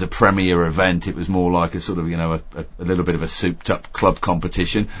billed as a premier event, it was more like a sort of, a little bit of a souped up club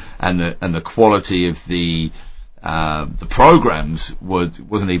competition, and the quality of the programs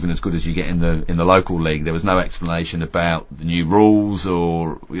wasn't even as good as you get in the local league. There was no explanation about the new rules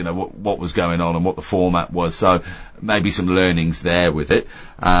or, what was going on and what the format was. So maybe some learnings there with it.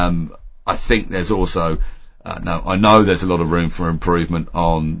 I think there's also, I know there's a lot of room for improvement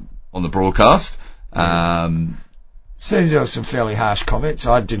on the broadcast. Seems there were some fairly harsh comments.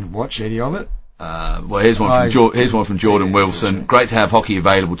 I didn't watch any of it. Here's one from Jordan Wilson. Great to have hockey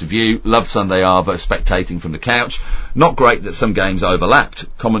available to view. Love Sunday Arvo, spectating from the couch. Not great that some games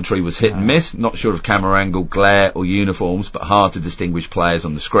overlapped. Commentary was hit and miss. Not sure of camera angle, glare or uniforms, but hard to distinguish players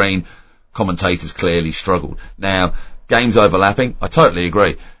on the screen. Commentators clearly struggled. Now, games overlapping, I totally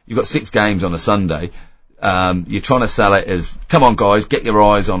agree. You've got 6 games on a Sunday. You're trying to sell it as, come on guys, get your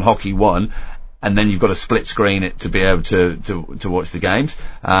eyes on Hockey 1, and then you've got to split screen it to be able to watch the games.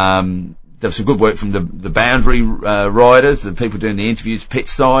 There was some good work from the boundary riders, the people doing the interviews pitch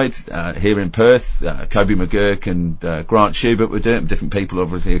side here in Perth. Kobe McGurk and Grant Schubert were doing it, different people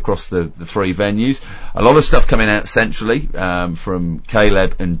obviously across the 3 venues. A lot of stuff coming out centrally from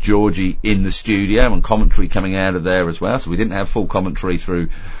Caleb and Georgie in the studio, and commentary coming out of there as well. So we didn't have full commentary through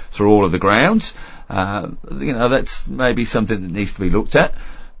all of the grounds. That's maybe something that needs to be looked at.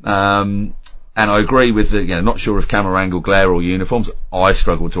 And I agree with not sure if camera angle, glare or uniforms. I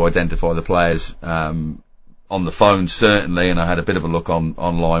struggled to identify the players, on the phone certainly, and I had a bit of a look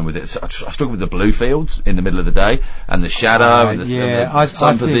online with it. So I struggled with the blue fields in the middle of the day and the shadow and the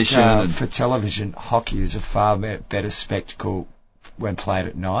sun position. I think for television, hockey is a far better spectacle when played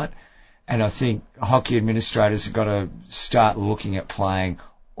at night. And I think hockey administrators have got to start looking at playing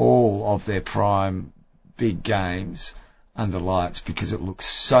all of their prime big games under lights, because it looks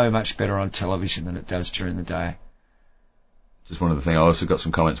so much better on television than it does during the day. Just one other thing, I also got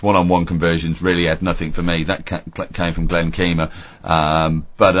some comments. One-on-one conversions really had nothing for me. That came from Glenn Keemer.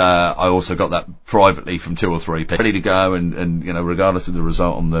 But I also got that privately from 2 or 3 people. Ready to go and regardless of the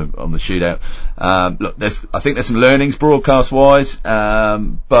result on the shootout. Look, I think there's some learnings broadcast-wise.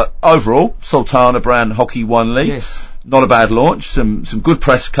 But overall, Sultana Brand Hockey 1 League. Yes. Not a bad launch. Some good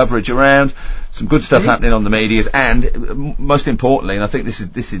press coverage around. Some good stuff happening on the medias, and most importantly, and I think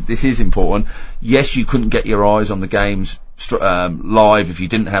this is important. Yes, you couldn't get your eyes on the games live if you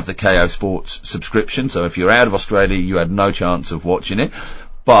didn't have the KO Sports subscription. So if you're out of Australia, you had no chance of watching it.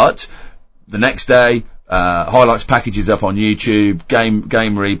 But the next day, highlights packages up on YouTube, game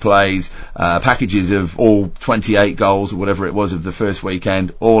replays, packages of all 28 goals or whatever it was of the first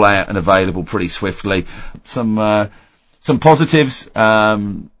weekend, all out and available pretty swiftly. Some positives.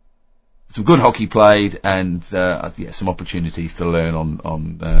 Some good hockey played, and some opportunities to learn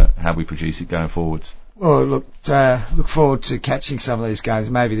on how we produce it going forwards. Well, look forward to catching some of these games.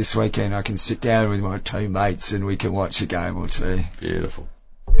 Maybe this weekend I can sit down with my teammates and we can watch a game or two. Beautiful.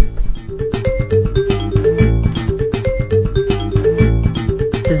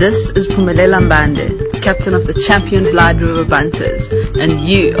 This is Phumelela Mbande, captain of the champion Blyde River Bunters, and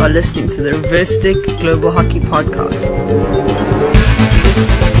you are listening to the Reverse Stick Global Hockey Podcast.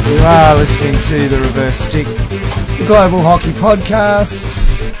 You are listening to the Reverse Stick, the Global Hockey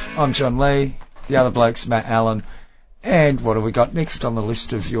Podcast. I'm John Lee, the other bloke's Matt Allen, and what have we got next on the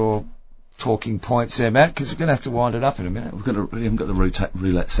list of your talking points there, Matt? Because we're going to have to wind it up in a minute. We haven't got the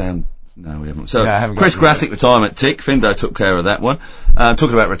roulette sound. No, we haven't. So, no, Chris Grassick retirement tick. Findo took care of that one.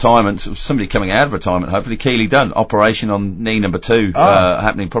 Talking about retirement, somebody coming out of retirement, hopefully. Keely Dunn, operation on knee number 2,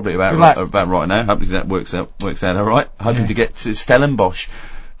 happening probably about right now. Hopefully that works out all right. Hoping to get to Stellenbosch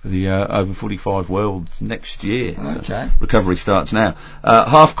for the over 45 Worlds next year. Okay. So recovery starts now.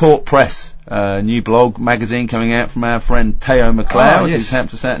 Half Court Press, new blog magazine coming out from our friend Teo McLeod, who's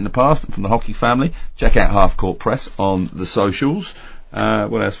helped us out in the past from the hockey family. Check out Half Court Press on the socials.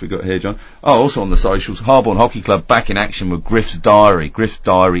 What else we got here, John? Also on the socials, Harborne Hockey Club back in action with Griff's Diary. Griff's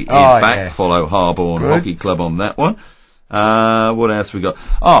Diary is back. Yeah. Follow Harborne Hockey Club on that one. What else we got?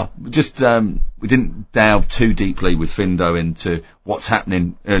 We didn't delve too deeply with Findo into what's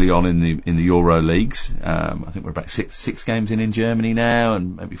happening early on in the Euro leagues. I think we're about six games in Germany now,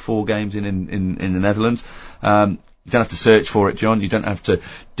 and maybe 4 games in the Netherlands. You don't have to search for it, John. You don't have to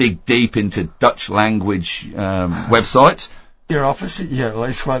dig deep into Dutch language websites. Your office, at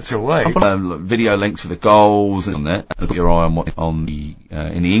least once a week. Video links for the goals and that. And put your eye on what in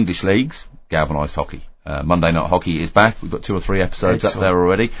the English leagues. Galvanised Hockey. Monday Night Hockey is back. We've got 2 or 3 episodes up there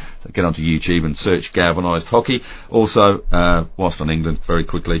already. So get onto YouTube and search Galvanised Hockey. Also, whilst on England, very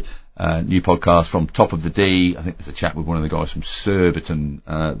quickly, new podcast from Top of the D. I think there's a chat with one of the guys from Surbiton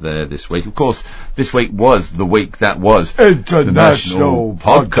there this week. Of course, this week was the week that was International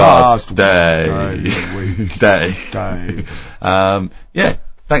Podcast Day.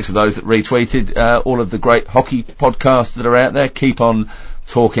 Thanks for those that retweeted all of the great hockey podcasts that are out there. Keep on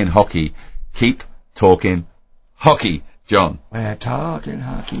talking hockey. Keep talking hockey, John. We're talking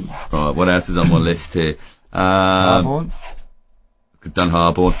hockey. Right, what else is on my list here? Harborne. Done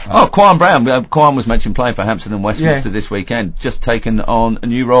Harborne. Quan Brown. Quan was mentioned playing for Hampton and Westminster this weekend. Just taken on a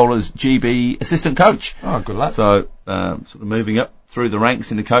new role as GB assistant coach. Oh, good luck. So, sort of moving up through the ranks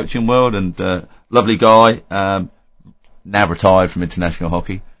in the coaching world, and lovely guy. Now retired from international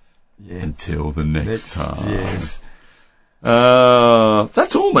hockey. Yeah. Until the next time. Yes.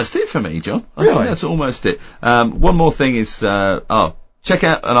 That's almost it for me, John. I think that's almost it. One more thing is, check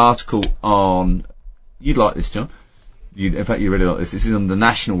out an article on, you'd like this, John. In fact, you really like this. This is on the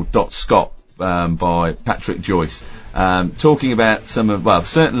national.scot, by Patrick Joyce, talking about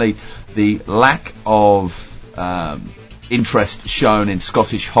certainly the lack of, interest shown in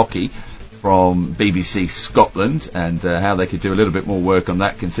Scottish hockey from BBC Scotland, and, how they could do a little bit more work on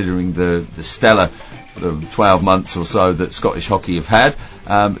that, considering the stellar sort of 12 months or so that Scottish hockey have had.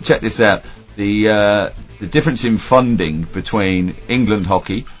 Check this out. The difference in funding between England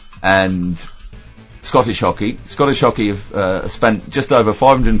hockey and Scottish hockey. Scottish hockey have spent just over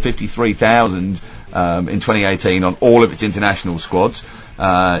 553,000 in 2018 on all of its international squads.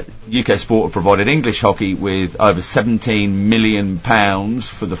 UK Sport have provided English hockey with over £17 million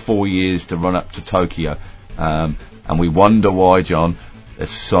for the 4 years to run up to Tokyo. And we wonder why, John, there's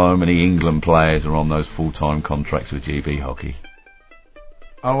so many England players are on those full-time contracts with GB Hockey.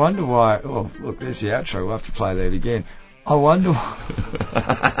 I wonder why. Oh, look, there's the outro. We'll have to play that again. I wonder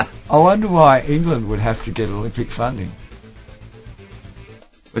why England would have to get Olympic funding.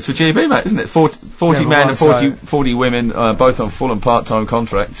 It's for GB, mate, isn't it? 40 men and 40 women, both on full and part-time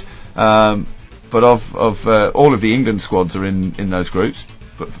contracts. But of all of the England squads are in those groups.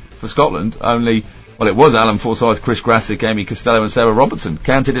 But for Scotland, only, it was Alan Forsyth, Chris Grassick, Amy Costello and Sarah Robertson.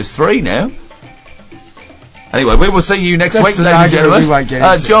 Counted as 3 now. Anyway, we will see you next week, ladies and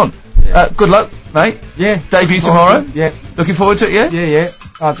gentlemen. John, good luck, mate. Yeah. Debut tomorrow. Yeah. Looking forward to it, yeah? Yeah.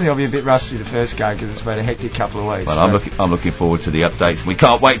 I think I'll be a bit rusty the first game because it's been a hectic couple of weeks. Well, I'm looking forward to the updates. We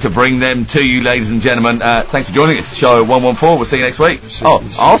can't wait to bring them to you, ladies and gentlemen. Thanks for joining us. Show 114. We'll see you next week.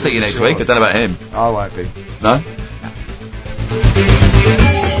 I'll see you next week. I don't know about him. I won't be. No?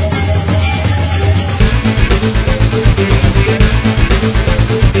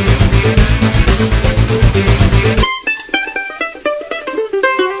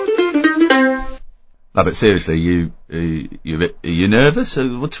 No, but seriously, you nervous?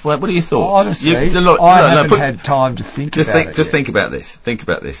 What are your thoughts? Honestly, I haven't had time to think about it. Just think about this. Think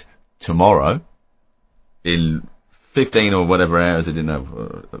about this. Tomorrow, in 15 or whatever hours, I didn't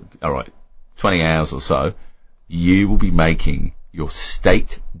know. All right, 20 hours or so, you will be making your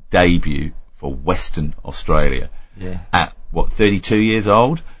state debut for Western Australia. Yeah. At what? 32 years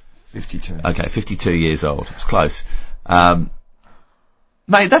old? 52. Okay, 52 years old. It's close.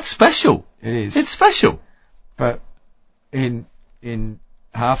 Mate, that's special. It is. It's special. But in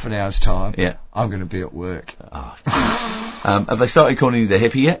half an hour's time, Yeah. I'm going to be at work. Have they started calling you the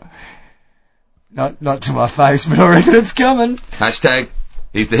hippie yet? Not to my face, but I reckon it's coming. Hashtag,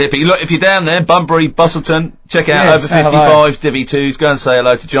 he's the hippie. Look, if you're down there, Bunbury, Bustleton, check out Yeah, Over say 55 Divvy 2s. Go and say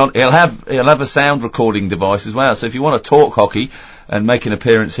hello to John. He'll have a sound recording device as well. So if you want to talk hockey and make an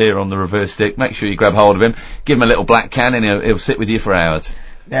appearance here on the Reverse Stick, make sure you grab hold of him. Give him a little black can and he'll sit with you for hours.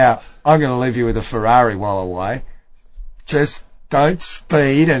 Now, I'm going to leave you with a Ferrari while away. Just don't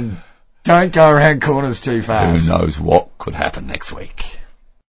speed and don't go around corners too fast. Who knows what could happen next week.